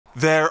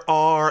There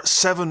are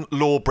 7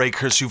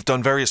 lawbreakers who've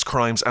done various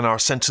crimes and are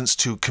sentenced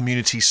to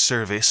community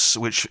service,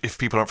 which, if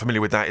people aren't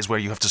familiar with that, is where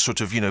you have to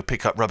sort of,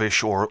 pick up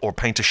rubbish or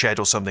paint a shed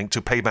or something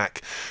to pay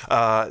back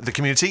the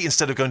community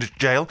instead of going to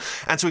jail.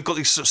 And so we've got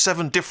these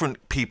 7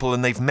 different people,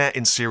 and they've met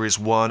in Series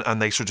 1,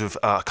 and they sort of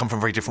come from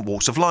very different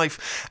walks of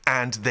life,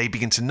 and they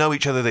begin to know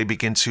each other, they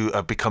begin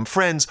to become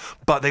friends,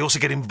 but they also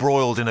get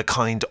embroiled in a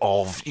kind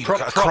of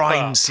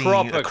crime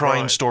scene, a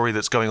crime story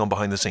that's going on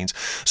behind the scenes.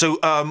 So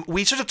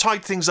we sort of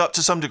tied things up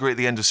to some degree at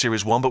the end of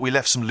Series 1, but we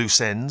left some loose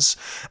ends,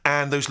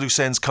 and those loose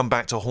ends come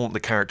back to haunt the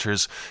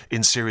characters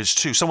in Series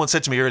 2. Someone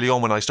said to me early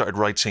on when I started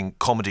writing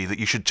comedy that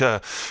you should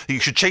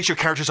chase your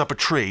characters up a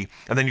tree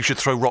and then you should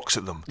throw rocks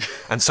at them.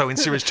 And so in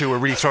Series 2 we're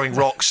really throwing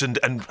rocks and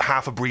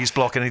half a breeze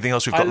block and anything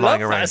else we've got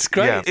lying around. That's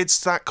great. Yeah, it's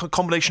that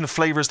combination of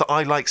flavours that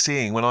I like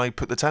seeing when I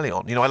put the telly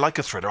on. I like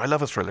a thriller. I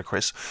love a thriller,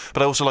 Chris,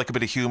 but I also like a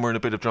bit of humour and a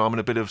bit of drama and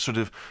a bit of sort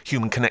of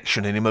human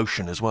connection and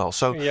emotion as well.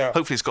 So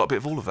hopefully it's got a bit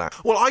of all of that.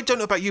 Well, I don't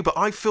know about you, but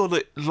I feel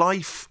that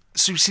life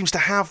seems to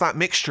have that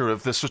mixture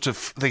of the sort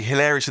of the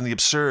hilarious and the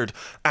absurd,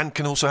 and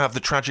can also have the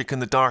tragic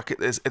and the dark at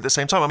the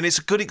same time. I mean, it's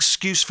a good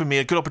excuse for me,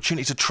 a good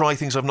opportunity to try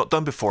things I've not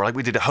done before. Like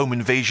we did a home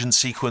invasion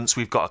sequence.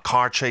 We've got a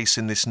car chase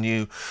in this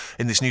new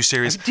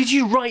series. Did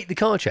you write the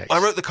car chase?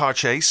 I wrote the car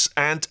chase,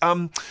 and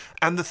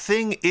the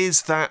thing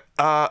is that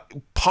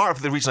part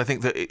of the reason I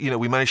think that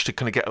we managed to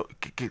kind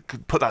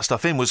of put that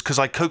stuff in was because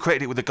I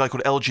co-created it with a guy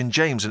called Elgin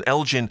James, and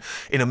Elgin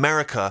in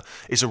America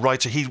is a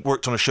writer. He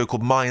worked on a show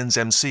called Mayans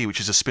MC,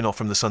 which is a spin-off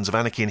from the Sons of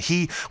Anarchy, and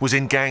he was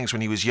in gangs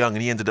when he was young,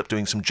 and he ended up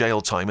doing some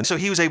jail time, and so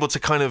he was able to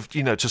kind of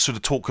to sort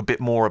of talk a bit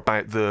more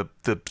about the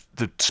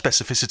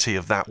specificity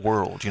of that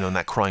world, and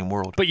that crime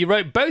world. But you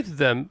wrote both of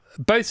them,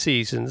 both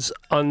seasons,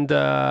 under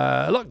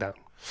lockdown.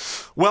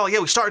 Well, yeah,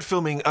 we started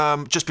filming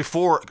just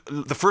before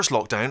the first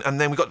lockdown, and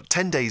then we got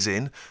 10 days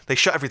in, they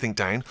shut everything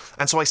down,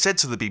 and so I said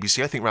to the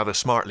BBC, I think rather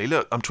smartly,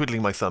 look, I'm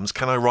twiddling my thumbs,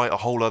 can I write a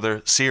whole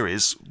other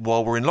series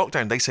while we're in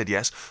lockdown? They said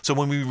yes. So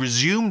when we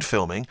resumed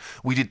filming,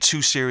 we did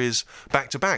 2 series back to back.